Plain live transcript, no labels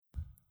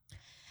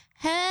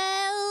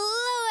Hello,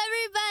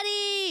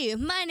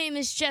 everybody! My name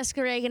is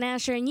Jessica Reagan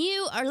Asher, and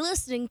you are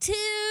listening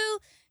to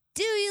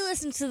Do You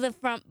Listen to the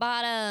Front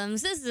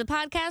Bottoms? This is a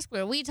podcast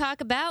where we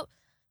talk about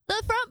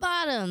the front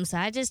bottoms.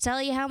 I just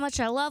tell you how much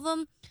I love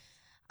them.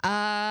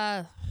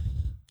 I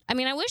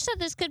wish that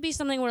this could be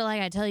something where,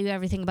 I tell you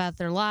everything about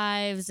their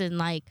lives and,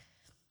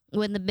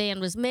 when the band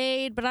was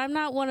made, but I'm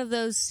not one of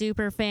those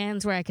super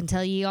fans where I can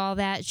tell you all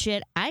that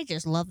shit. I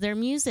just love their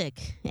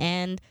music,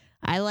 and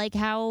I like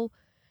how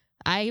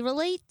I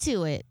relate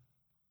to it.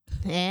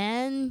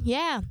 And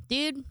yeah,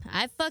 dude,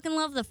 I fucking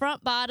love the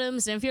front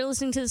bottoms. And if you're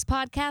listening to this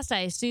podcast,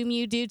 I assume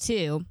you do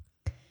too.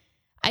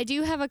 I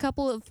do have a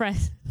couple of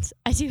friends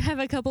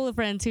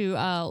who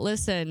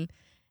listen,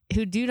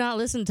 who do not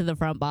listen to the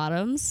front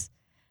bottoms.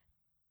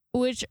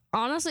 Which,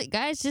 honestly,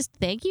 guys, just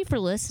thank you for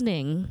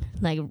listening.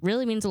 It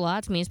really means a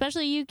lot to me,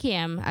 especially you,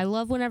 Cam. I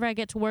love whenever I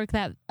get to work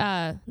that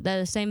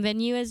the same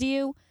venue as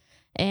you,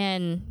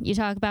 and you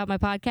talk about my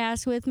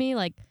podcast with me.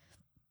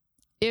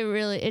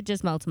 It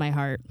just melts my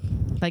heart.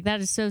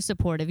 That is so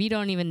supportive. You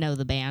don't even know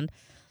the band.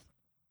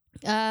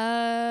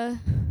 All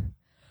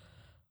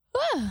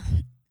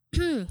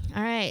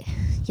right.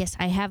 Yes,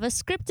 I have a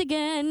script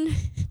again.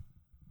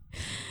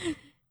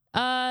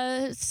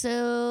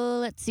 So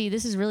let's see.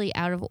 This is really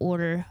out of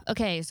order.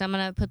 Okay, so I'm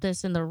gonna put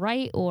this in the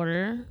right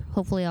order.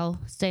 Hopefully I'll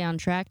stay on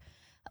track.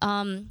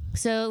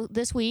 So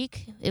this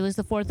week, it was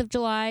the 4th of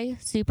July.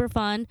 Super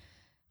fun.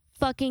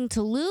 Fucking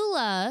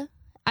Tallulah.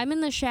 I'm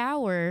in the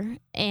shower,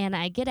 and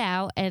I get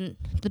out, and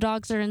the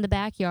dogs are in the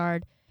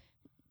backyard.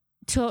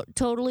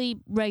 Totally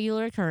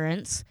regular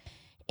occurrence.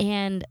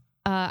 And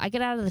I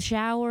get out of the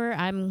shower.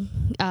 I'm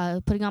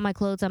putting on my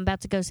clothes. I'm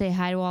about to go say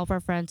hi to all of our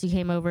friends who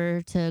came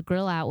over to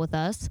grill out with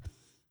us.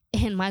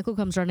 And Michael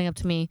comes running up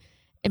to me,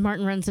 and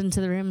Martin runs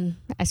into the room.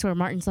 I swear,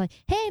 Martin's like,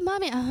 "Hey,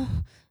 Mommy,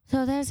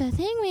 so there's a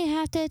thing we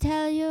have to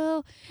tell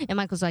you." And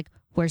Michael's like,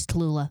 "Where's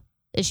Tallulah?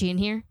 Is she in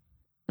here?"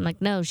 I'm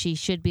like, "No, she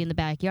should be in the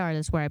backyard.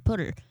 That's where I put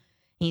her."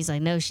 And he's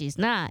like, "No, she's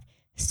not."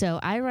 So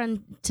I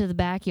run to the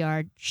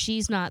backyard.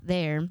 She's not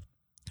there.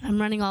 I'm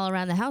running all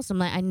around the house. I'm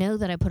like, I know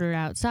that I put her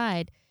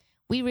outside.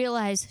 We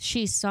realize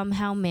she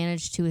somehow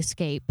managed to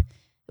escape,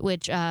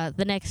 which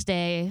the next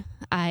day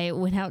I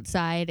went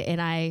outside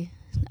and I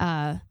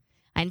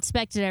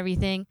inspected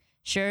everything.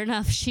 Sure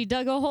enough, she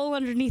dug a hole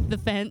underneath the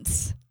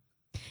fence.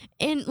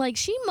 And,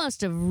 she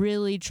must have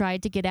really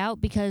tried to get out,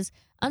 because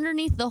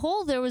underneath the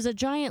hole there was a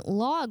giant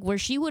log where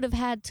she would have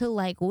had to,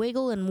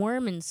 wiggle and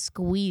worm and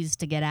squeeze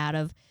to get out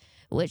of,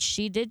 which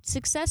she did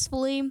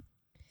successfully.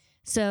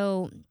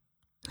 So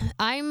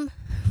I'm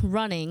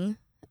running.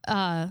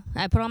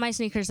 I put on my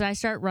sneakers and I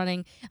start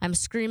running. I'm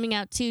screaming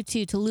out to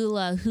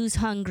Tallulah, who's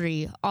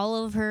hungry.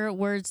 All of her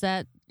words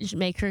that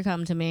make her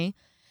come to me.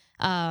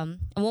 At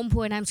one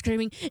point I'm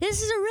screaming,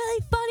 "This is a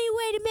really funny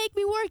way to make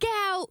me work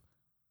out."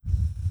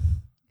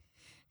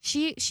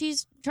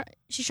 She's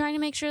trying to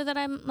make sure that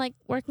I'm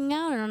working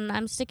out and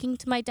I'm sticking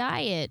to my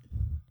diet.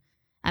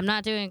 I'm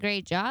not doing a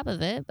great job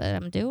of it, but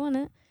I'm doing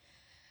it.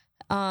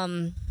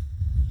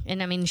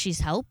 And she's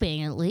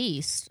helping at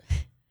least.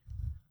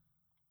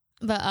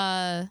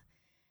 But,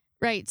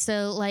 right,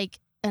 so,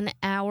 an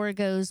hour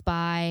goes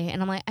by,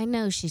 and I'm like, I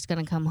know she's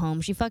gonna come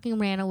home. She fucking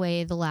ran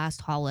away the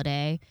last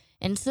holiday,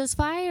 and it's those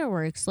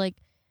fireworks.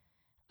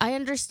 I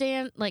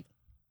understand,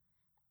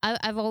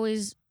 I've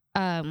always,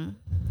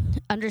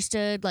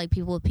 understood,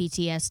 people with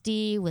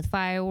PTSD, with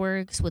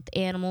fireworks, with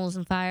animals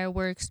and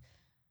fireworks.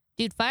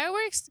 Dude,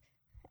 fireworks,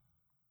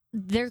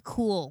 they're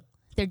cool.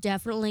 They're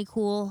definitely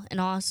cool and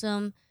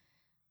awesome.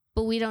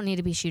 But we don't need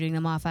to be shooting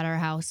them off at our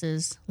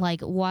houses.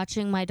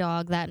 Watching my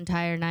dog that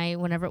entire night,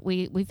 whenever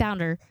we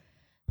found her,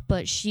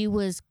 but she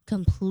was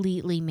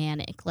completely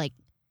manic.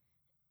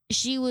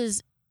 It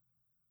was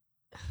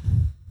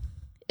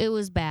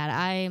bad.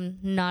 I'm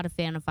not a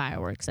fan of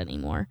fireworks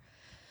anymore.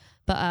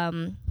 But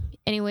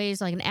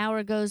anyways, an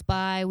hour goes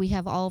by. We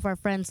have all of our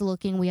friends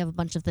looking. We have a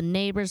bunch of the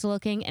neighbors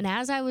looking. And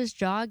as I was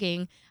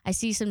jogging, I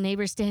see some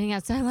neighbors standing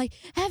outside. I'm like,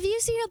 "Have you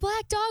seen a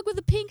black dog with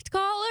a pink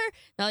collar?"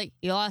 They're like,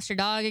 "You lost your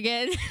dog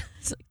again?"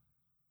 It's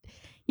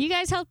you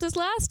guys helped us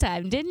last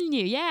time, didn't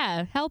you?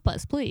 Yeah, help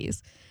us,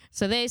 please.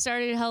 So they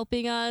started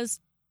helping us.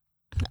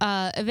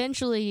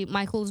 Eventually,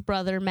 Michael's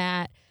brother,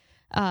 Matt,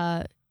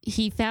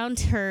 he found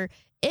her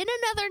in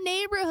another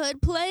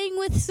neighborhood playing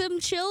with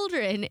some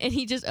children, and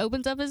he just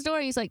opens up his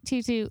door. He's like,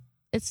 "Tutu,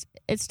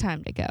 it's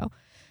time to go."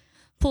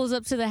 Pulls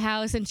up to the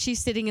house, and she's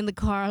sitting in the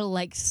car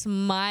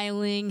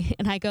smiling,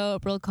 and I go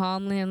up real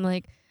calmly. I'm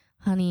like,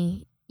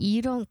 "Honey,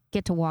 you don't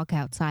get to walk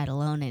outside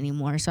alone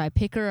anymore." So I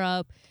pick her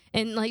up,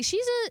 and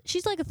she's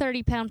a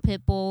 30-pound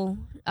pit bull.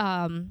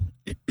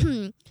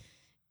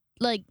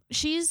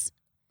 She's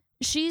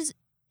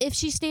if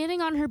she's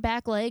standing on her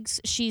back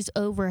legs, she's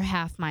over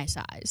half my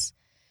size.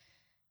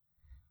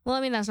 Well,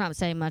 that's not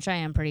saying much. I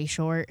am pretty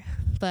short,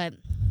 but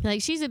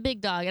Like, she's a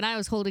big dog, and I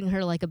was holding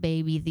her like a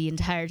baby the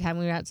entire time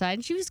we were outside,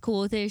 and she was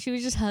cool with it. She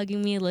was just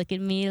hugging me, looking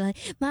at me like,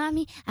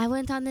 Mommy, I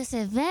went on this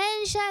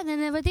adventure, and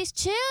then there were these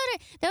children.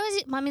 There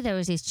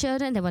was these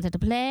children. They wanted to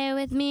play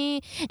with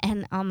me,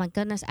 and oh my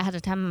goodness, I had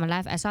a time of my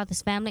life. I saw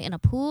this family in a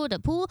pool. The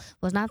pool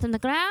was not in the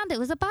ground. It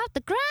was above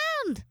the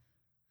ground.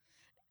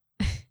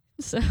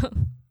 So,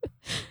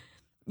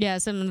 yeah,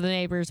 some of the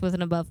neighbors with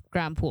an above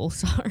ground pool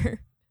saw her.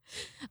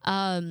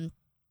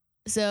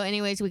 So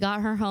anyways, we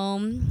got her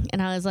home,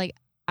 and I was like,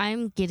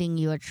 I'm getting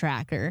you a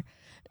tracker.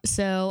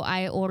 So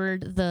I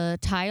ordered the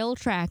tile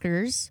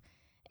trackers,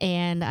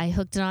 and I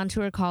hooked it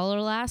onto her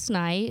collar last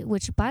night,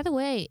 which, by the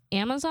way,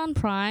 Amazon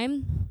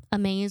Prime,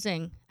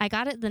 amazing. I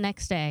got it the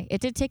next day.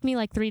 It did take me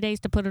like 3 days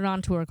to put it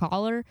onto her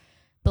collar,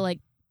 but like,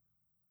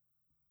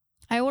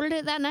 I ordered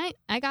it that night.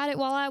 I got it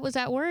while I was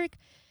at work,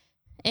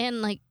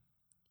 and like,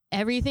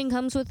 everything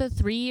comes with a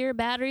 3-year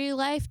battery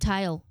life.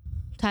 Tile,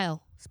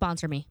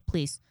 sponsor me,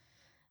 please.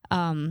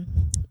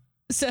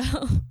 So,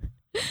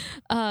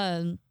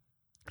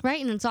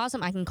 right, and it's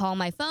awesome. I can call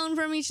my phone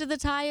from each of the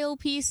tile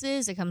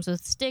pieces. It comes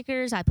with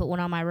stickers. I put one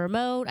on my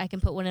remote. I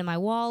can put one in my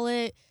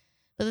wallet.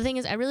 But the thing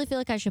is, I really feel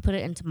like I should put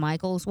it into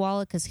Michael's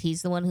wallet because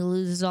he's the one who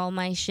loses all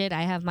my shit.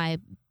 I have my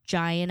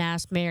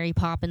giant-ass Mary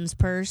Poppins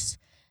purse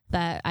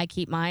that I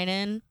keep mine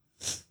in.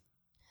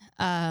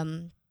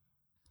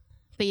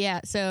 But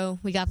yeah, so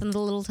we got them the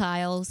little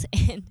tiles,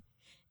 and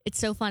it's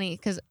so funny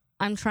because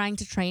I'm trying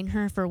to train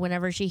her for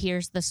whenever she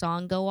hears the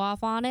song go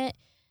off on it,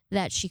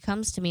 that she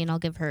comes to me and I'll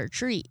give her a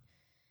treat.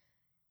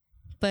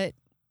 But,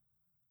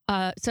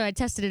 so I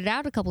tested it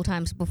out a couple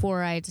times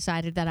before I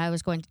decided that I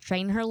was going to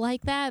train her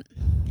like that.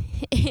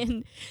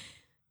 And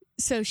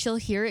so she'll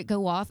hear it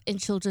go off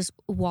and she'll just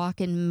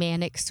walk in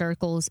manic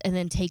circles and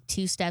then take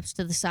 2 steps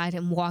to the side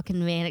and walk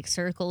in manic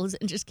circles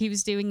and just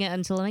keeps doing it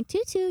until I'm like,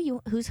 Tutu,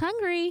 who's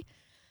hungry?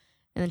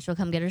 And then she'll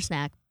come get her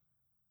snack.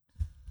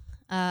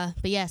 But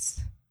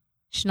yes,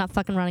 she's not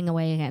fucking running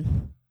away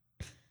again.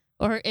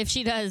 Or if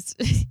she does,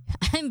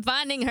 I'm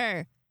finding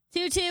her.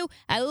 Tutu,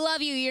 I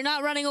love you. You're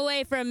not running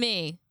away from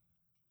me.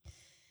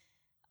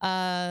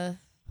 That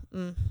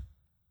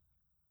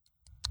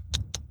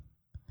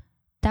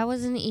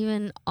wasn't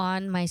even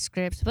on my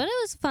script, but it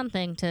was a fun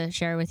thing to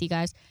share with you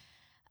guys.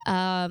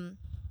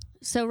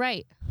 So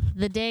right,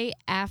 the day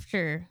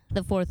after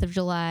the 4th of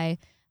July,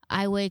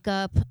 I wake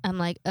up, I'm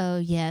like, oh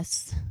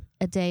yes,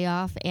 a day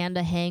off and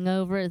a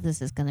hangover.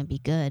 This is going to be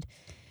good.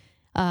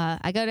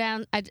 I go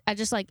down,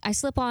 I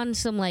slip on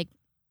some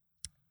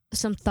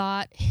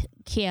Thought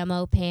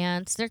camo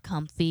pants. They're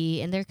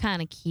comfy and they're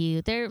kind of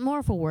cute. They're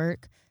more for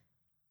work.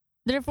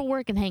 They're for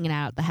work and hanging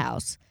out at the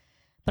house.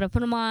 But I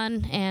put them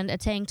on and a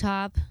tank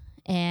top,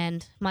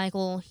 and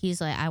Michael, he's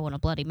like, I want a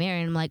Bloody Mary.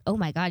 And I'm like, oh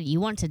my God, you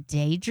want to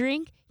day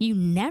drink? You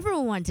never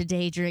want to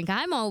day drink.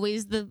 I'm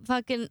always the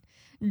fucking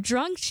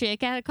drunk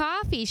chick at a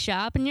coffee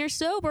shop, and you're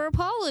sober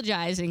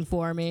apologizing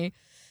for me.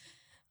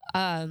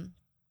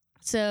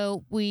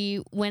 So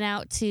we went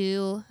out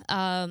to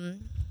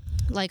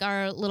like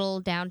our little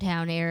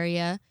downtown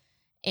area,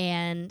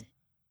 and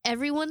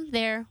everyone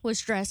there was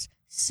dressed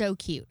so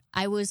cute.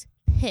 I was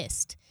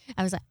pissed.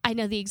 I was like, I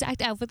know the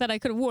exact outfit that I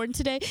could have worn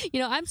today. You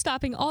know, I'm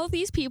stopping all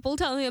these people,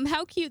 telling them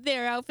how cute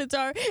their outfits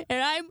are,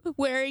 and I'm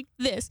wearing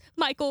this.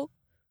 Michael,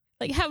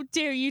 like, how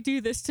dare you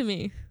do this to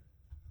me?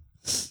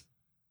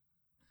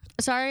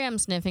 Sorry I'm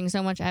sniffing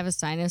so much. I have a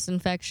sinus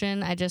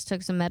infection. I just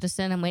took some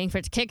medicine. I'm waiting for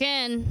it to kick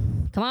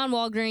in. Come on,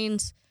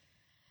 Walgreens.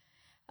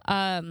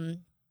 But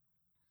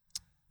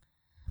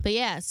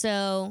yeah,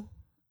 so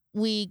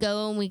we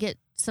go and we get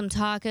some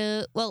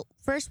taco. Well,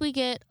 first we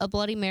get a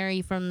Bloody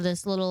Mary from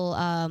this little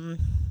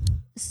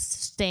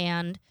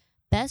stand.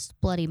 Best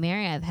Bloody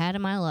Mary I've had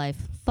in my life.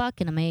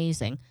 Fucking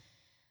amazing.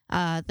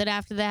 Then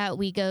after that,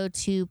 we go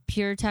to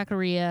Pure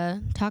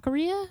Taqueria.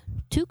 Taqueria.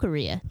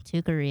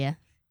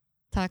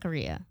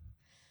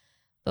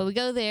 But we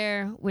go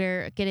there.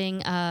 We're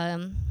getting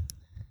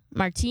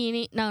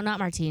martini. No, not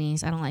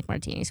martinis. I don't like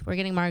martinis. We're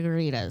getting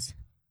margaritas.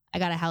 I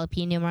got a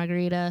jalapeno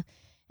margarita.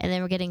 And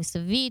then we're getting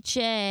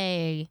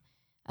ceviche,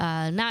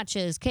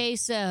 nachos,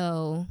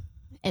 queso.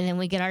 And then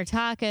we get our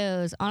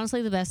tacos.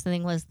 Honestly, the best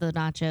thing was the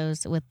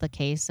nachos with the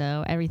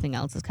queso. Everything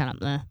else is kind of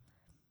meh.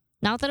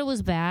 Not that it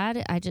was bad.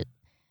 It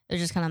was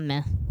just kind of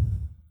meh.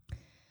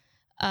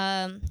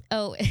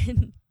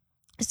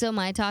 So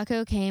my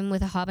taco came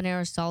with a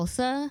habanero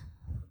salsa.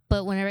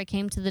 But whenever it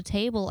came to the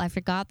table, I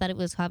forgot that it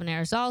was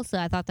habanero salsa.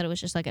 I thought that it was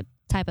just like a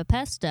type of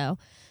pesto.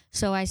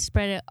 So I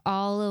spread it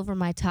all over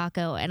my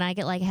taco, and I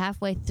get like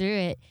halfway through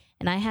it,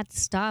 and I had to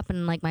stop,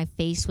 and like my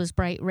face was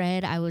bright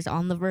red. I was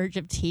on the verge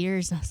of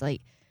tears, and I was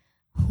like,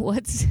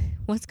 what's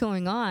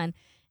going on?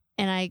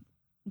 And I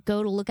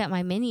go to look at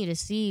my menu to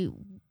see,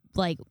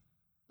 like,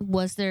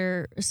 was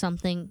there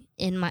something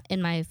in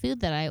my food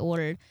that I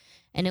ordered?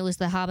 And it was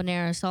the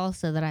habanero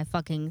salsa that I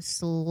fucking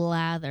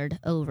slathered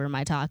over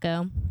my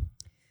taco.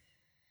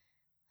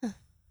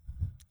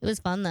 It was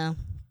fun, though.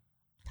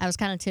 I was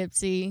kind of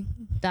tipsy,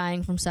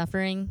 dying from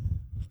suffering.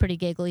 Pretty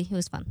giggly. It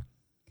was fun.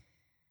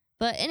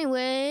 But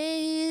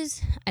anyways,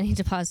 I need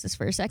to pause this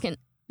for a second.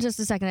 Just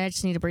a second. I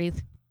just need to breathe.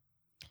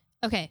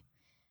 Okay.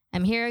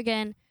 I'm here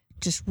again.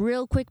 Just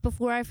real quick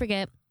before I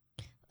forget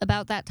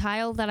about that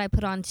tile that I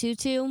put on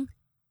Tutu.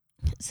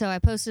 So I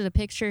posted a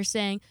picture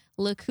saying,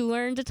 look who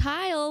earned a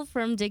tile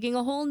from digging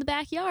a hole in the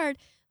backyard.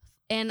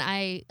 And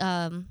I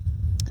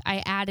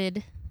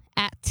added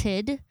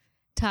 @tid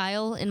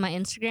tile in my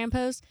Instagram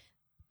post.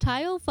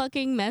 Tile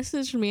fucking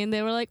messaged me and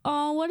they were like,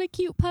 oh, what a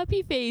cute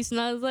puppy face.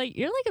 And I was like,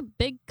 you're like a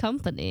big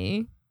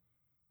company.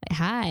 Like,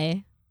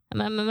 hi. I'm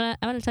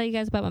gonna tell you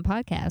guys about my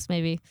podcast.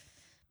 Maybe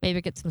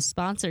get some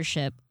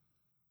sponsorship.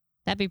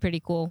 That'd be pretty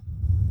cool.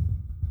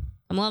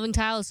 I'm loving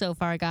Tile so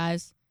far,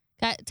 guys.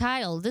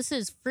 Tile, this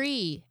is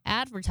free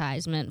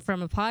advertisement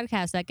from a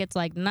podcast that gets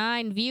like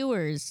 9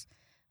 viewers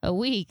a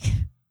week.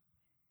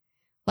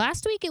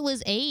 Last week it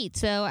was 8,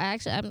 so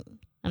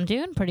I'm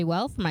doing pretty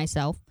well for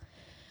myself.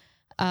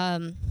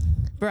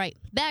 Right,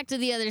 back to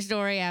the other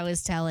story I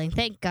was telling.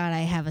 Thank God I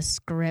have a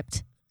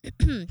script.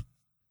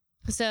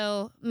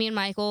 So me and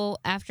Michael,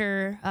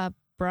 after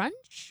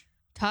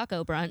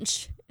taco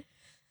brunch,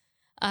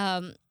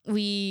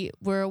 we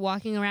were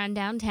walking around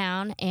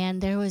downtown and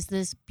there was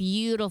this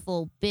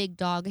beautiful big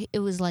dog. It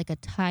was like a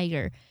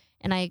tiger.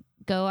 And I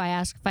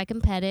ask if I can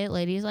pet it.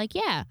 Lady's like,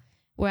 yeah.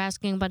 We're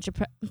asking a bunch of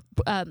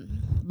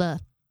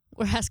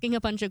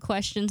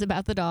questions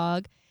about the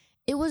dog.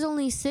 It was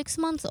only 6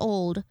 months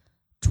old,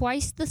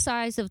 twice the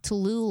size of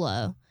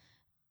Tallulah,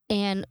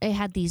 and it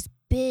had these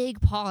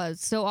big paws.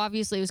 So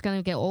obviously it was going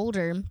to get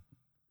older.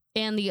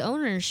 And the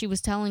owner, she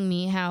was telling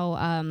me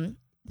how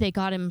they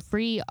got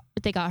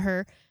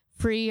her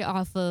free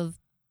off of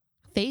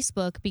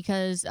Facebook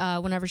because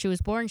whenever she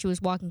was born, she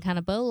was walking kind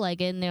of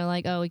bow-legged, and they're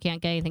like, oh, we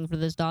can't get anything for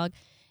this dog.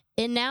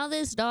 And now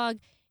this dog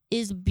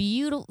is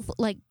beautiful.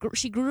 Like,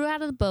 she grew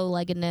out of the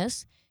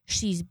bow-leggedness.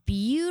 She's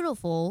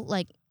beautiful.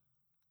 Like,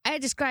 I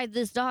described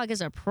this dog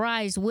as a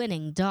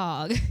prize-winning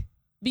dog.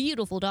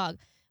 Beautiful dog.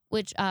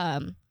 Which,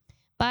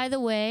 by the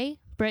way,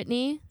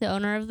 Brittany, the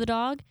owner of the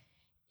dog,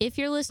 if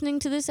you're listening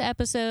to this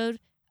episode,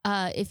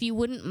 if you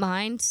wouldn't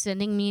mind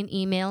sending me an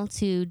email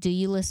to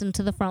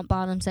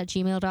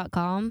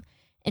doyoulistentothe.frontbottoms@gmail.com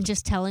and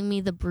just telling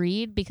me the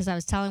breed, because I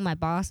was telling my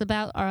boss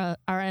about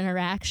our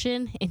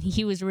interaction and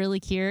he was really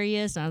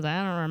curious and I was like,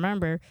 I don't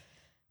remember.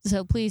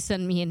 So please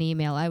send me an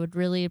email. I would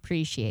really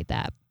appreciate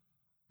that.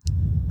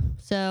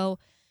 So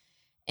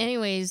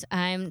anyways,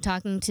 I'm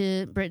talking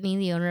to Brittany,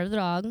 the owner of the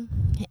dog,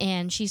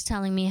 and she's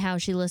telling me how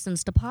she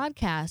listens to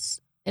podcasts.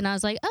 And I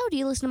was like, oh, do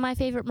you listen to My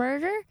Favorite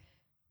Murder?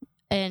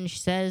 And she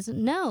says,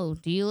 no.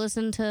 Do you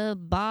listen to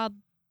Bob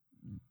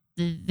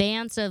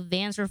Vance of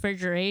Vance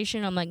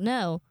Refrigeration? I'm like,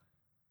 no.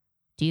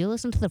 Do you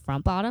listen to the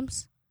Front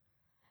Bottoms?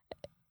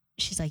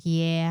 She's like,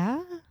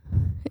 yeah.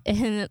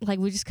 And like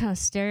we just kind of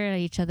stare at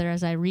each other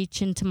as I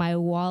reach into my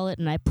wallet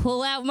and I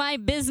pull out my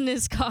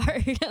business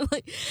card. I'm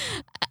like,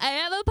 I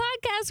have a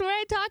podcast where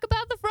I talk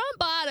about the Front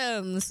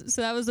Bottoms.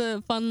 So that was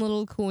a fun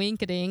little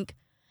coinkadink.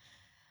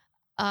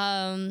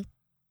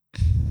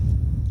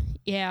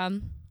 Yeah.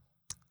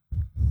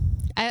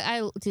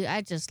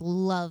 I just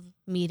love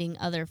meeting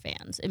other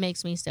fans. It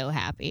makes me so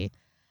happy.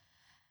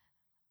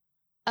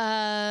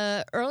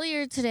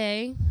 Earlier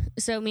today,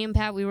 so me and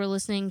Pat, we were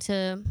listening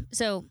to,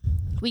 so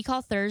we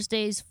call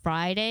Thursdays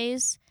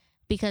Fridays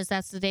because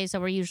that's the days that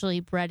we're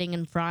usually breading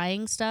and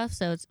frying stuff.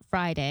 So it's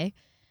Friday.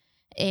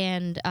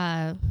 And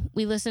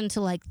we listened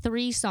to like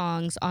 3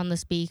 songs on the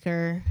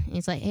speaker. And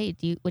he's like, hey,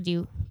 do you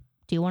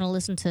want to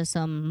listen to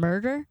some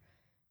murder?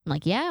 I'm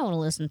like, yeah, I want to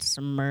listen to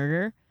some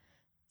murder.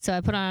 So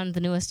I put on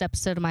the newest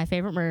episode of My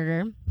Favorite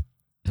Murder,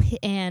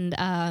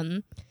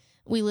 and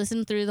we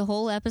listened through the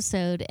whole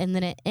episode, and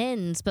then it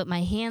ends, but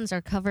my hands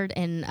are covered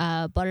in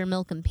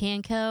buttermilk and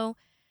panko.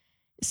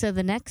 So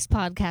the next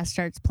podcast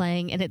starts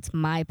playing, and it's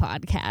my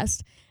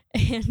podcast.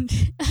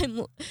 And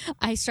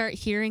I start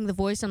hearing the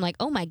voice. I'm like,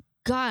 oh, my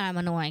God, I'm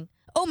annoying.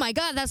 Oh, my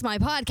God, that's my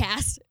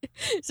podcast.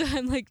 So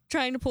I'm, like,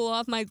 trying to pull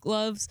off my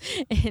gloves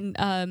and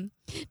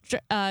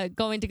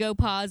going to go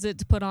pause it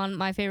to put on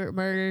My Favorite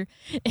Murder.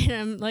 And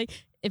I'm, like,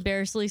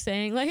 embarrassedly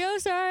saying, like, oh,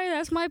 sorry,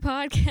 that's my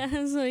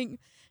podcast. Like,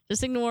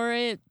 just ignore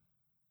it.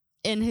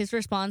 And his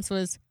response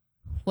was,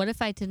 what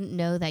if I didn't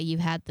know that you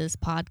had this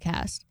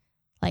podcast?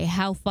 Like,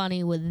 how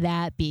funny would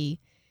that be?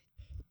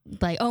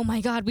 Like, oh, my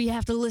God, we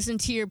have to listen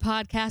to your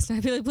podcast. And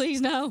I'd be like,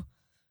 please, no.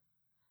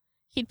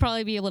 He'd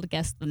probably be able to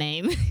guess the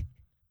name.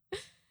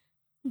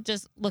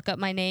 Just look up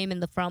my name in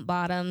the Front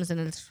Bottoms,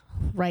 and it's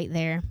right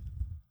there.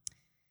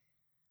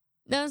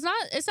 No,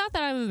 it's not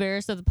that I'm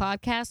embarrassed of the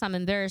podcast. I'm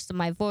embarrassed of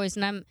my voice,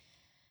 and I'm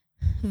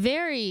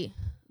very,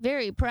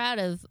 very proud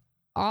of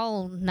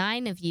all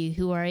 9 of you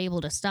who are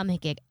able to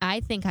stomach it. I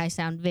think I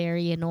sound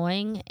very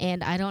annoying,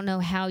 and I don't know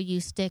how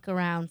you stick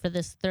around for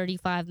this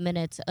 35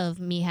 minutes of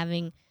me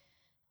having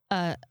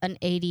an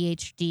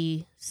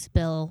ADHD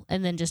spill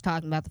and then just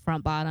talking about the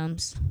Front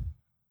Bottoms.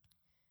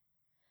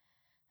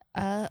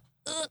 Oh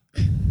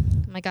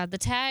my God, the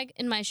tag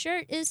in my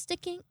shirt is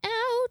sticking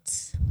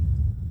out.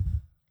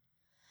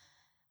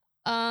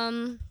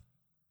 Oh,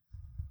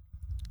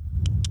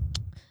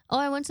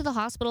 I went to the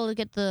hospital to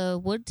get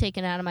the wood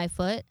taken out of my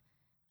foot.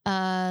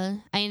 I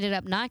ended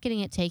up not getting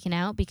it taken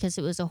out because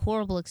it was a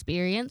horrible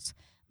experience.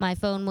 My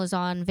phone was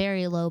on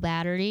very low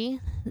battery.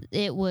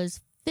 It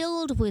was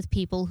filled with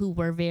people who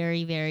were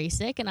very, very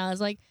sick. And I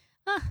was like,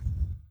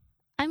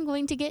 I'm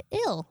going to get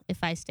ill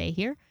if I stay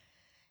here.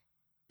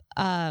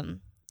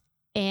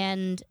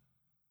 And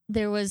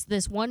there was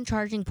this one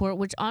charging port,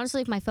 which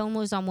honestly, if my phone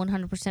was on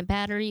 100%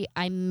 battery,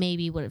 I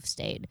maybe would have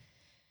stayed.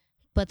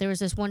 But there was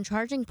this one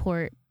charging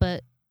port,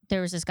 but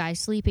there was this guy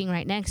sleeping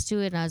right next to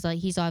it. And I was like,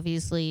 he's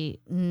obviously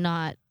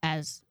not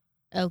as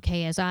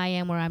okay as I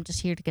am, where I'm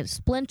just here to get a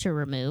splinter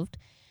removed.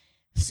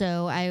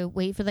 So I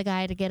wait for the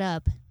guy to get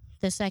up.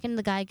 The second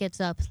the guy gets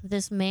up,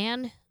 this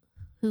man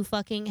who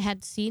fucking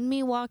had seen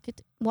me walk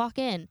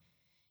in,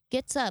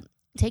 gets up,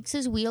 takes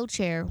his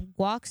wheelchair,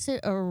 walks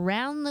it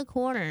around the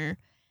corner,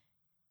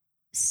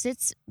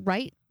 sits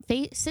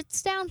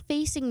down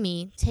facing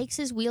me, takes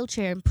his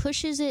wheelchair and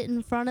pushes it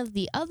in front of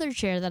the other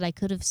chair that I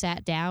could have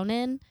sat down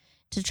in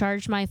to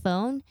charge my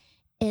phone,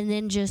 and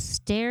then just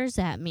stares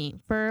at me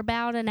for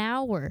about an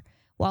hour,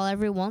 while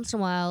every once in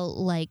a while,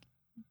 like,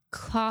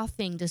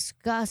 coughing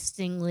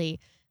disgustingly,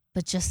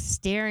 but just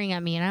staring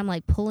at me. And I'm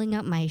like pulling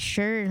up my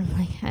shirt. I'm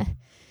like,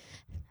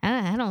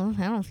 I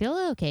don't feel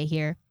okay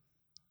here.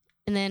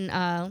 And then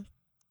a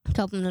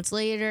couple minutes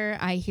later,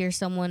 I hear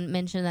someone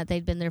mention that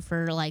they'd been there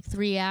for like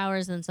 3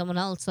 hours, and someone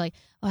else like,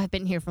 oh, I've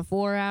been here for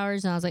 4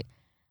 hours. And I was like,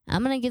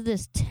 I'm going to give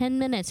this 10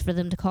 minutes for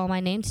them to call my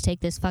name to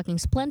take this fucking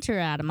splinter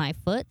out of my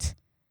foot,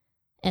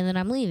 and then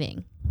I'm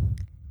leaving.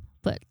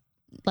 But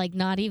like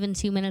not even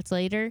 2 minutes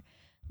later,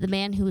 the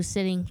man who was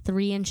sitting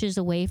 3 inches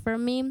away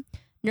from me,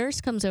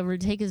 nurse comes over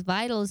to take his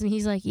vitals, and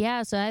he's like,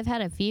 yeah, so I've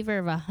had a fever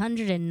of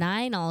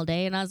 109 all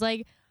day. And I was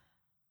like,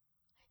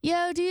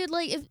 yo, dude,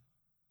 like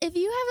if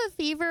you have a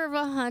fever of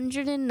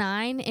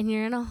 109 and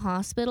you're in a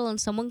hospital and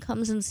someone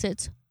comes and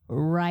sits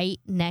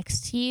right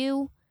next to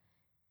you,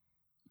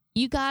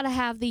 you gotta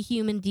have the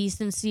human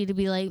decency to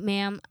be like,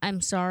 ma'am,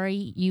 I'm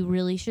sorry, you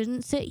really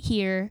shouldn't sit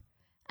here.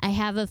 I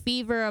have a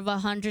fever of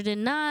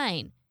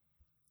 109.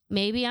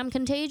 Maybe I'm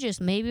contagious,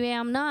 maybe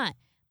I'm not.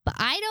 But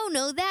I don't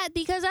know that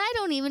because I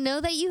don't even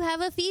know that you have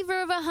a fever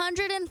of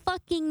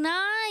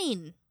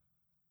 109.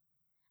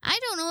 I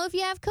don't know if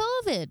you have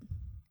COVID.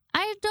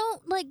 I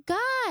don't, like,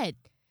 God.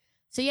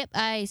 So, yep,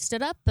 I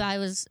stood up. I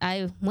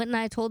went and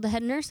I told the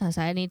head nurse, I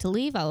said, I need to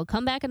leave. I will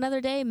come back another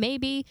day,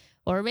 maybe,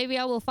 or maybe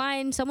I will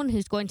find someone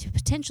who's going to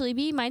potentially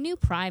be my new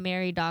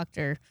primary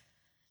doctor.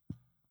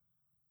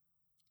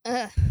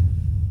 Yeah,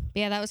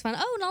 that was fun.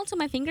 Oh, and also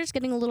my finger's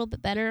getting a little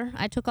bit better.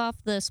 I took off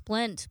the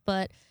splint,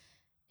 but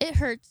it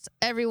hurts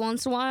every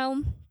once in a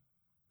while,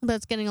 but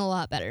it's getting a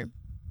lot better.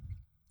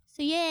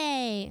 So,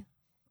 yay.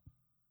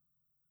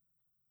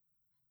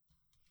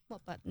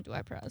 What button do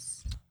I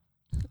press?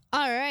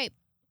 All right.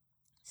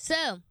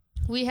 So,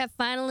 we have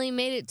finally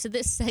made it to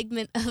this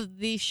segment of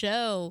the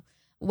show.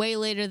 Way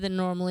later than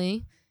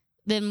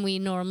we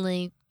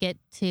normally get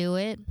to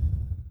it.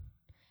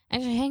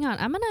 Actually, hang on.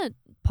 I'm going to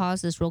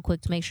pause this real quick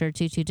to make sure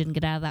Tutu didn't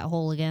get out of that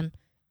hole again.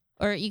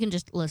 Or you can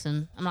just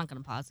listen. I'm not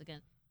going to pause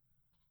again.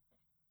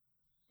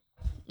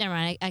 Never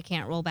mind. I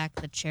can't roll back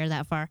the chair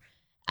that far.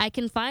 I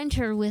can find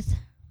her with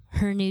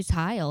her new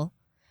tile.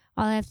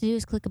 All I have to do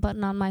is click a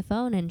button on my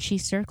phone, and she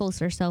circles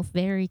herself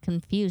very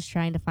confused,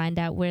 trying to find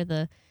out where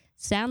the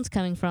sound's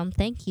coming from.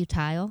 Thank you,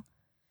 Tile.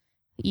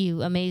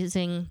 You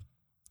amazing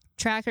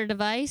tracker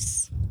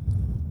device.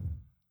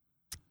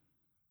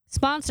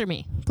 Sponsor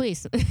me,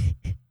 please.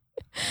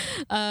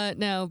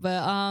 No,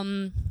 but,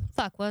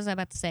 fuck, what was I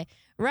about to say?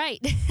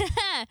 Right.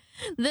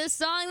 The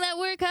song that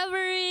we're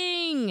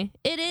covering.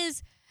 It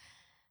is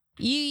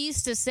You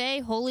Used to Say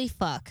Holy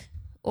Fuck.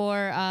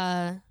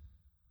 Or,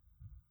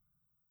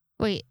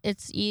 wait,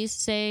 it's You Used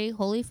to Say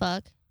Holy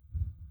Fuck.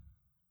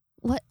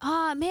 What?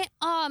 Oh,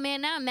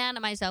 man, now I'm mad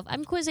at myself.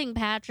 I'm quizzing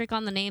Patrick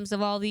on the names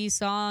of all these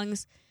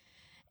songs,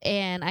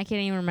 and I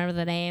can't even remember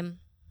the name.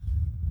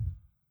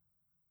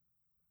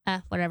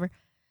 Whatever.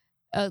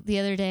 The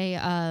other day,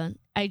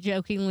 I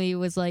jokingly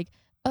was like,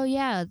 oh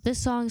yeah, this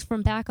song's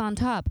from Back on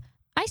Top.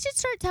 I should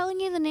start telling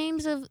you the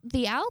names of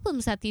the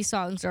albums that these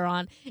songs are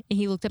on. And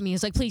he looked at me and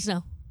was like, please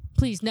no.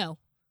 Please no.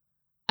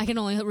 I can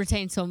only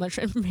retain so much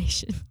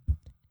information.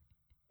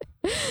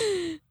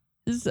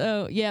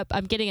 So, yep,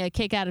 I'm getting a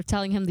kick out of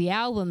telling him the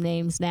album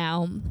names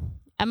now.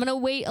 I'm going to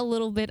wait a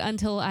little bit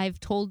until I've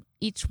told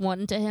each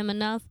one to him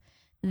enough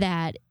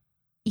that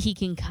he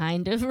can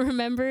kind of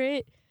remember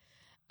it.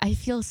 I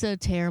feel so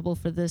terrible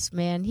for this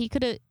man.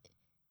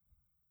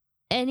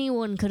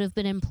 Anyone could have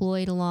been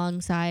employed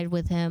alongside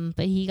with him,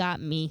 but he got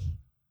me.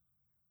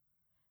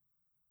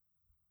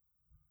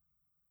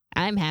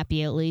 I'm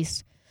happy at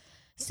least.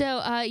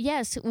 So,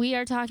 yes, we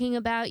are talking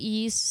about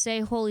You Used to Say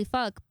Holy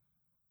Fuck.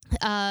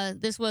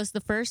 This was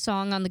the first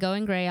song on the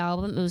Going Grey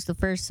album. It was the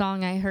first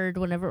song I heard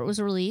whenever it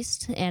was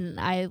released,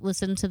 and I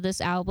listened to this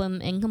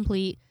album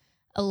incomplete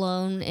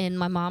alone in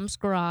my mom's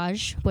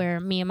garage where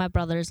me and my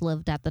brothers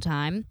lived at the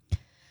time.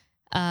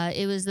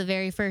 It was the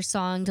very first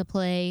song to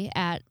play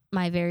at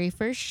my very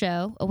first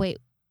show. Oh, wait.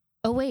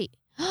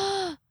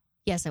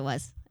 Yes, it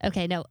was.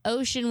 Okay, no,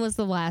 Ocean was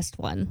the last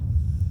one.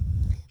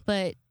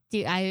 But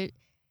dude,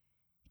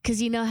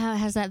 because you know how it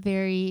has that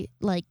very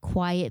like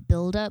quiet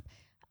buildup.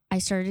 I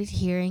started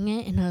hearing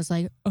it and I was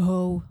like,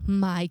 oh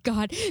my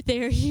God,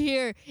 they're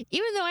here.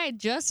 Even though I had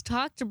just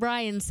talked to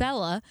Brian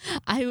Sella,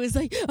 I was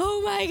like,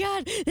 oh my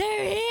God,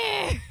 they're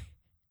here.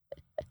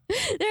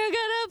 They're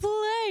gonna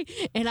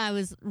play. And I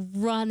was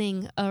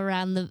running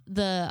around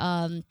the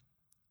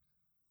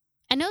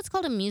I know it's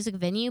called a music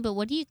venue, but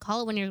what do you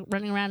call it when you're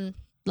running around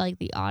like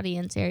the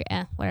audience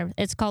area? Whatever.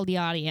 It's called the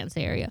audience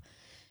area.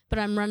 But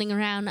I'm running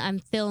around, I'm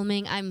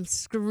filming, I'm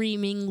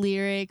screaming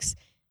lyrics.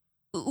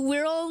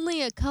 We're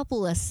only a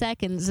couple of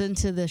seconds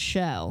into the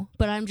show,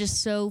 but I'm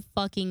just so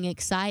fucking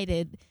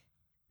excited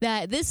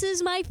that this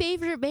is my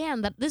favorite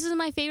band. This is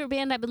my favorite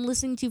band I've been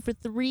listening to for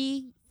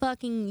 3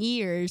 fucking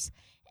years,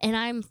 and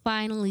I'm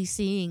finally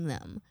seeing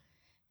them.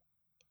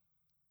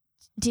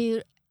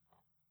 Dude,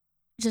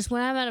 just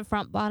when I'm at a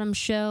Front Bottom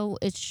show,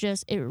 it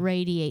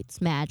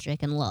radiates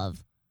magic and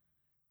love.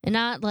 And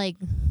not like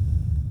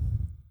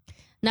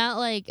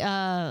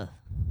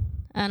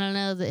I don't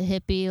know, the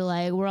hippie,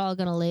 like, we're all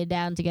gonna lay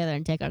down together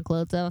and take our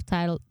clothes off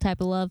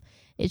type of love.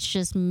 It's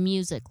just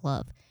music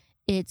love.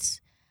 It's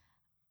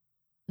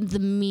the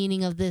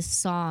meaning of this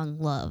song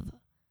love.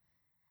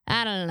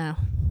 I don't know.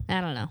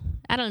 I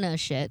don't know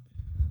shit.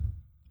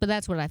 But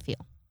that's what I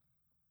feel.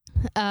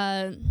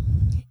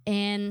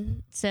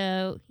 And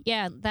so,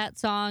 yeah, that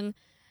song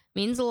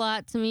means a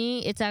lot to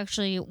me. It's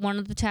actually one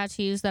of the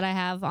tattoos that I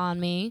have on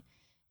me.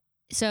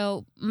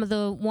 So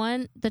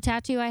the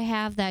tattoo I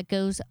have that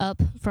goes up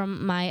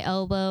from my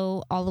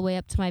elbow all the way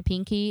up to my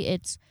pinky,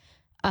 it's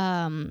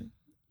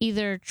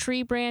either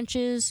tree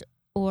branches,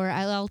 or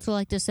I also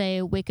like to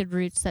say wicked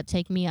roots that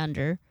take me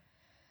under.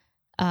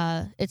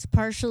 It's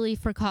partially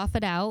for Cough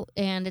It Out,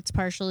 and it's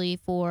partially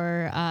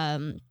for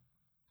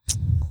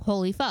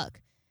Holy Fuck,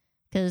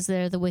 because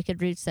they're the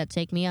wicked roots that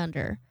take me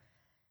under.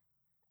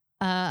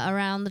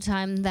 Around the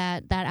time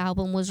that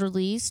album was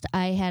released,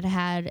 I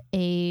had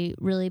a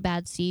really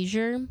bad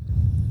seizure.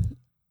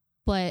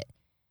 But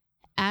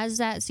as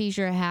that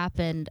seizure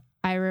happened,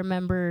 I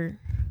remember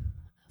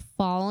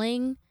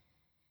falling,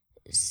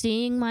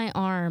 seeing my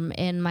arm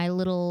and my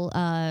little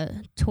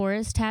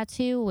Taurus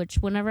tattoo, which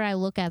whenever I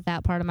look at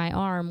that part of my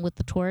arm with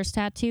the Taurus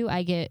tattoo,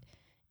 I get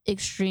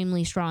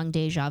extremely strong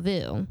deja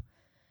vu.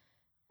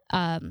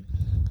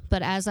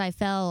 But as I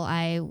fell,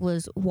 I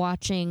was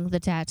watching the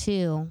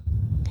tattoo,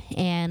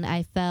 and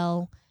I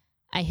fell,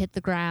 I hit the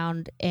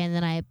ground, and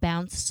then I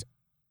bounced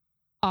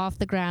off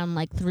the ground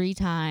like 3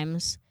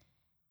 times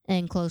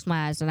and closed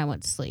my eyes, and I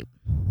went to sleep.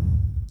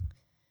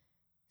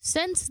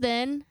 Since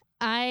then,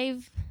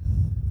 I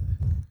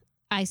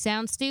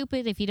sound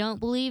stupid. If you don't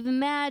believe in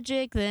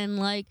magic, then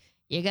like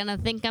you're gonna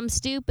think I'm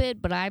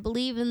stupid, but I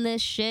believe in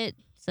this shit.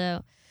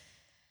 So,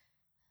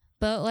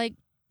 but like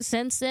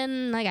since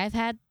then, like I've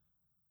had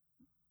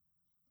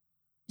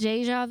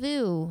deja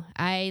vu.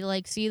 I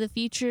like see the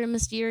future in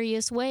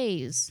mysterious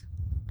ways.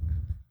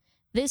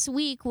 This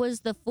week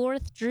was the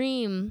 4th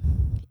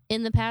dream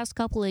in the past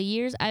couple of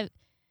years.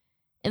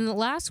 And the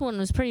last one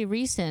was pretty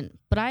recent,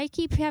 but I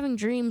keep having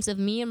dreams of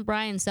me and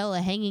Brian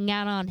Sella hanging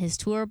out on his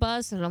tour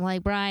bus, and I'm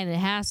like, Brian, it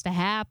has to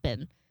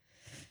happen.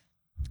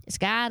 It's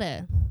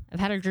gotta.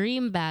 I've had a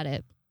dream about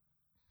it.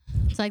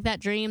 It's like that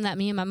dream that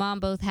me and my mom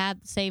both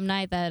had the same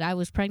night that I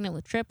was pregnant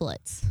with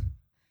triplets.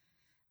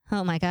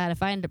 Oh my God,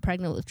 if I end up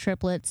pregnant with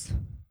triplets,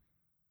 I'm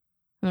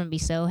going to be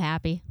so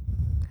happy.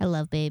 I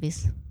love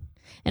babies.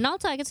 And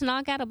also, I get to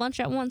knock out a bunch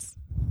at once.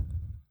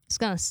 It's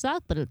going to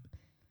suck, but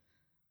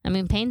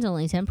pain's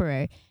only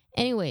temporary.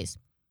 Anyways,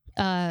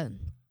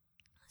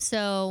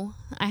 so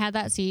I had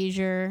that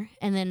seizure,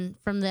 and then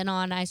from then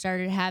on, I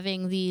started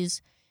having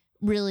these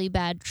really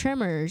bad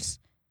tremors.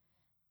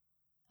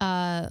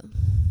 And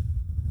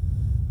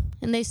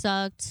they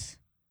sucked.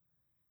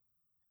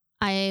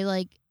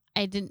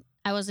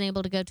 I wasn't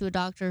able to go to a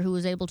doctor who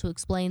was able to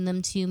explain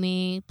them to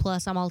me.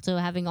 Plus, I'm also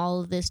having all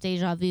of this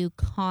deja vu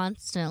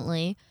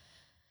constantly.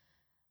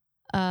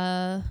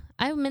 I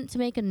meant to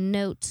make a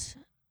note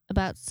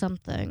about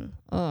something.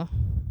 Oh.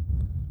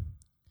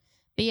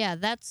 But yeah,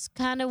 that's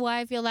kind of why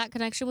I feel that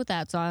connection with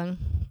that song.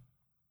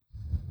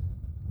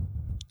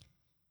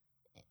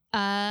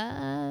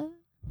 Man,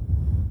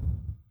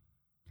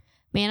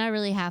 I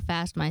really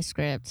half-assed my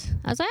script.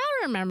 I was like,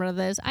 I remember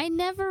this. I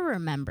never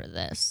remember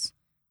this.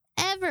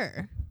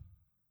 Ever.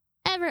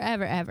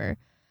 Ever.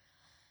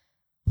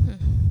 I'm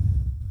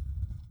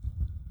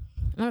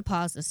going to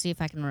pause to see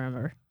if I can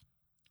remember.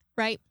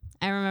 Right,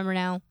 I remember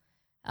now.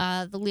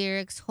 The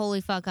lyrics,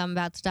 holy fuck, I'm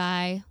about to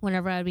die.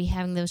 Whenever I'd be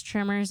having those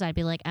tremors, I'd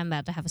be like, I'm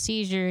about to have a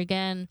seizure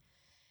again.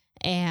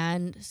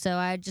 And so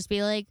I'd just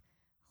be like,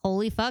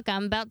 holy fuck,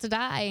 I'm about to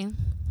die.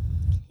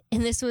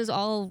 And this was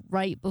all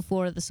right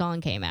before the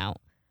song came out.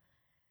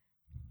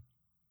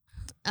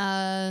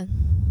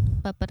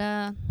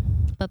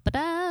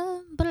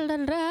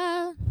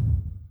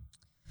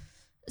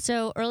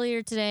 So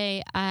earlier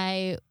today,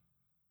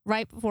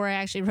 right before I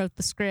actually wrote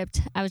the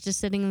script, I was just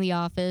sitting in the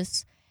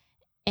office,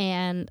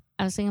 and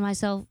I was thinking to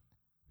myself,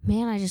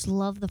 man, I just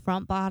love the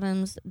Front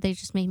Bottoms. They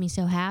just make me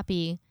so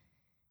happy.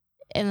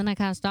 And then I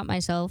kind of stopped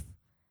myself.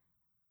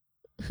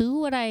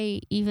 Who would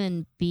I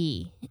even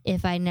be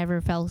if I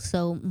never fell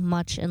so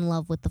much in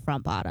love with the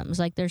front bottoms?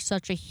 Like, they're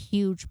such a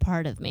huge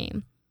part of me.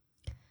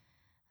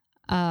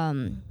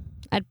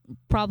 I'd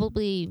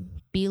probably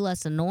be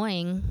less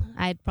annoying.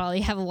 I'd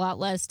probably have a lot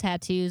less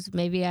tattoos.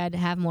 Maybe I'd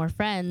have more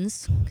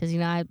friends because,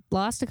 I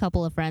lost a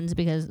couple of friends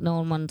because no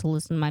one wanted to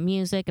listen to my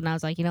music. And I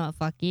was like, you know what,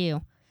 fuck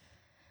you.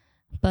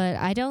 But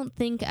I don't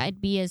think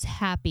I'd be as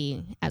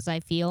happy as I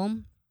feel.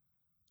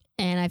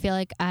 And I feel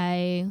like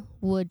I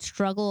would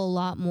struggle a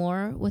lot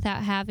more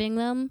without having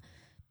them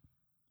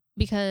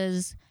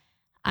because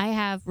I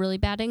have really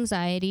bad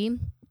anxiety.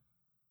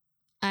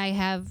 I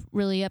have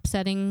really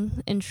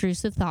upsetting,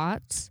 intrusive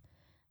thoughts.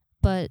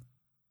 But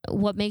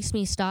what makes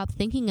me stop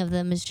thinking of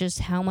them is just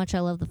how much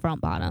I love the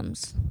front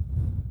bottoms.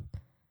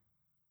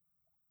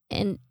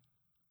 And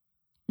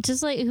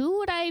just like, who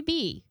would I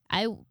be?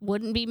 I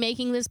wouldn't be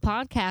making this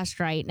podcast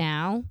right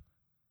now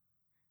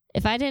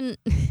if I didn't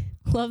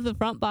love the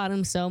front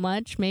bottoms so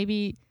much.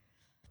 Maybe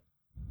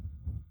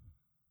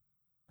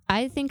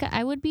I think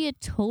I would be a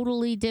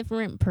totally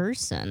different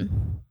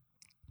person.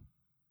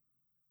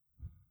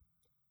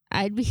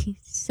 I'd be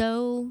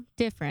so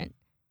different.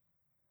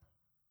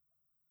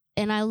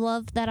 And I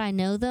love that I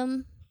know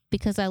them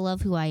because I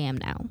love who I am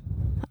now.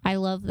 I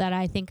love that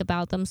I think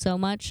about them so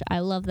much. I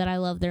love that I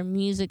love their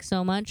music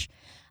so much.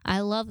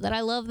 I love that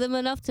I love them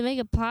enough to make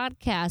a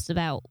podcast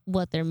about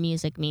what their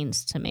music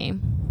means to me.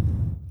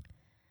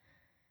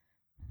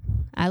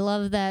 I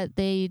love that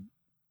they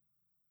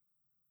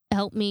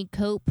help me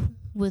cope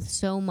with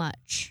so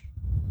much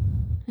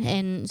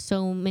and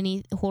so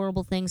many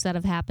horrible things that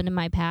have happened in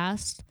my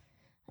past.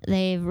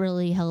 They've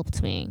really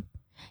helped me.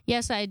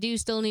 Yes, I do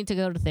still need to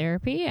go to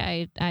therapy.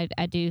 I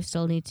do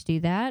still need to do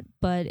that.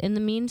 But in the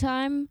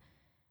meantime,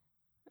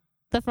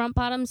 the front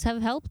bottoms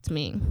have helped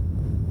me.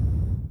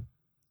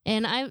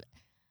 And I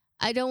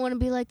don't want to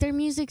be like, their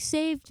music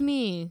saved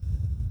me.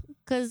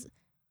 Because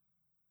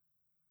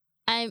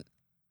I'm...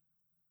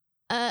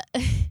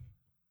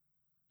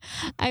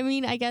 I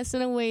mean, I guess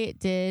in a way it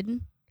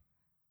did.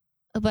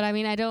 But I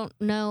mean, I don't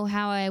know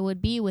how I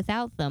would be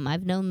without them.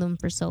 I've known them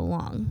for so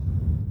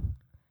long.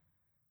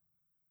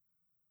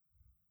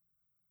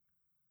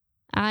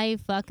 I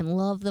fucking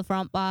love the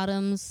front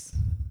bottoms.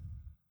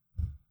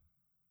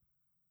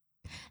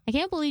 I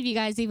can't believe you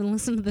guys even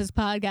listen to this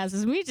podcast.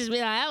 It's me just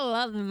being like, I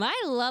love them.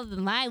 I love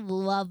them. I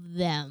love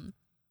them.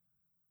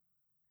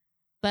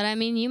 But I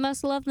mean, you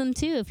must love them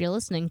too if you're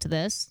listening to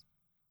this.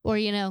 Or,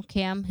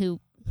 Cam, who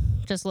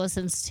just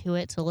listens to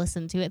it to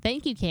listen to it.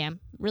 Thank you, Cam.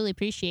 Really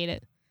appreciate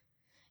it.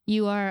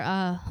 You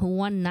are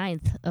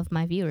 1/9 of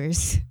my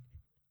viewers.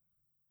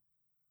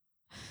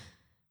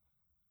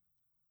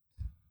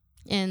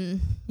 And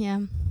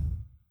yeah.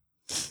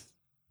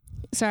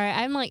 Sorry,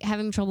 I'm like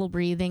having trouble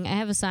breathing. I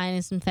have a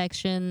sinus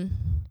infection.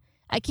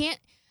 I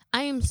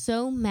am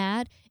so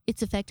mad.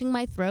 It's affecting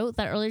my throat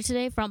that earlier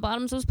today Front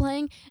Bottoms was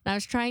playing and I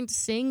was trying to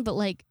sing, but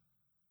like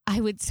I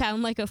would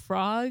sound like a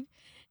frog.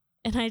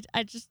 And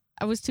I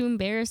was too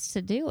embarrassed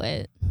to do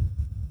it.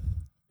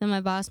 Then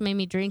my boss made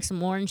me drink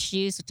some orange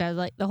juice, which I was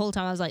like, the whole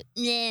time I was like,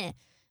 nah.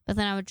 But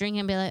then I would drink it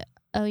and be like,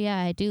 oh yeah,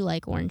 I do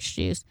like orange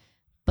juice.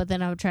 But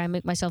then I would try and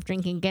make myself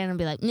drink again and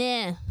be like,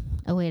 nah.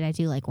 Oh wait, I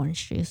do like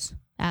orange juice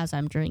as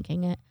I'm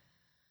drinking it.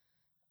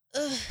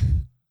 Ugh.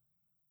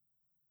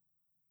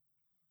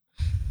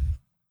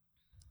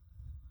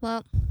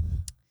 Well,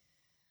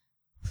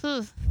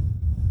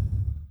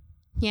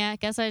 yeah, I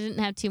guess I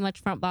didn't have too much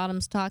front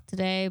bottoms talk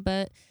today,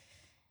 but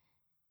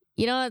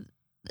you know what?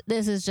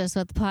 This is just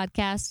what the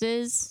podcast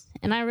is,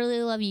 and I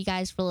really love you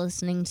guys for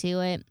listening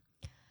to it.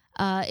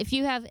 If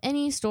you have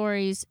any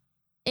stories,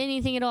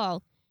 anything at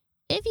all,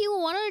 if you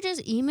want to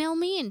just email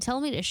me and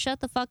tell me to shut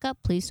the fuck up,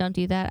 please don't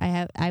do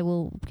that. I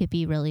will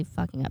be really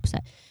fucking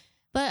upset.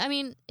 But I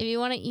mean, if you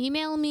want to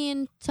email me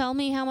and tell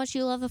me how much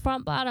you love the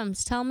front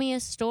bottoms, tell me a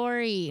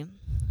story.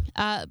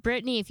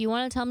 Brittany, if you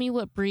want to tell me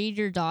what breed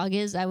your dog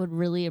is, I would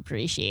really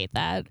appreciate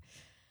that.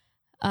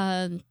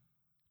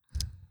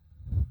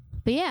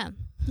 But yeah,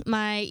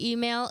 my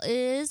email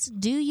is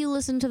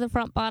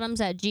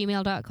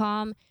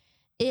doyoulistentothe.frontbottoms@gmail.com.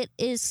 It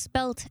is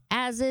spelt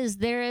as is.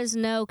 There is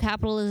no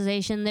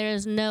capitalization. There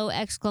is no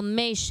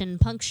exclamation,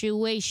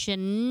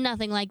 punctuation,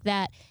 nothing like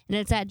that. And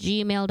it's at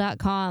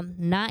gmail.com,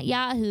 not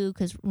Yahoo,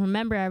 because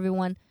remember,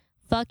 everyone,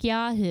 fuck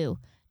Yahoo.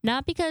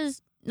 Not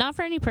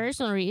for any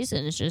personal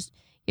reason. It's just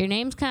your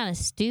name's kind of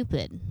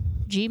stupid.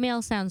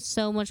 Gmail sounds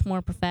so much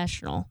more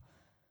professional.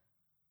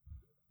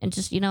 And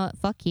just, you know what?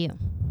 Fuck you.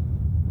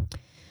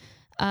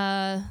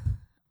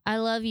 I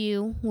love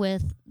you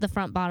with the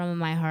front bottom of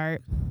my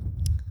heart.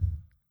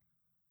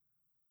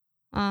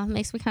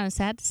 Makes me kind of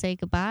sad to say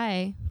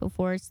goodbye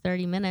before it's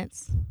 30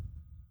 minutes.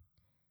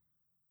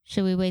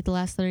 Should we wait the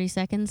last 30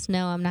 seconds?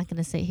 No, I'm not going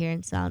to sit here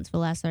in silence for the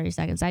last 30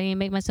 seconds. I need to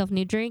make myself a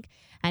new drink.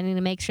 I need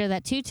to make sure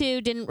that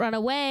Tutu didn't run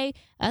away.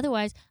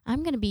 Otherwise,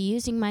 I'm going to be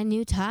using my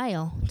new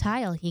tile.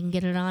 You can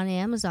get it on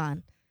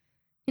Amazon.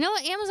 You know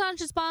what? Amazon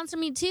should sponsor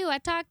me too. I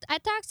talked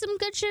some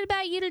good shit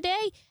about you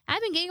today.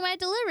 I've been getting my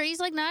deliveries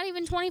like not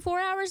even 24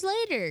 hours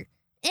later.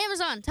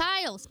 Amazon,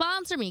 Tile,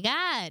 sponsor me,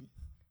 God.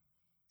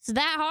 Is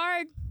that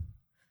hard?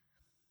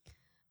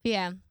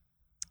 Yeah.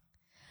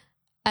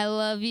 I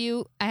love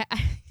you. I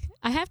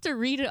have to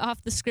read it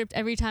off the script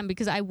every time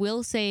because I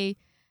will say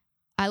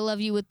I love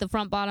you with the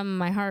front bottom of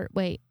my heart.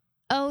 Wait.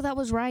 Oh, that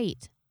was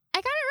right. I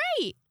got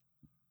it right.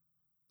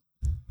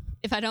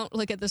 If I don't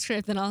look at the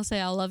script, then I'll say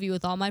I love you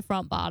with all my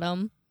front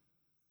bottom.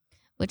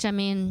 Which I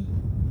mean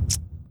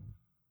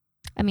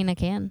I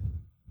can.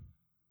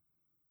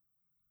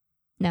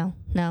 No,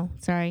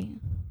 sorry.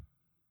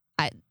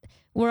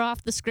 We're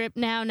off the script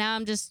now. Now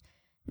I'm just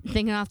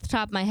thinking off the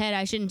top of my head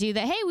I shouldn't do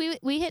that. Hey,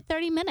 we hit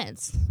 30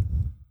 minutes.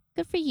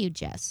 Good for you,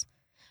 Jess.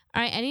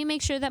 All right, I need to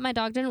make sure that my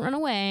dog didn't run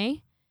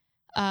away.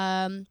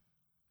 Au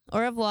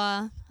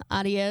revoir.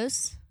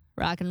 Adios.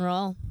 Rock and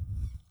roll.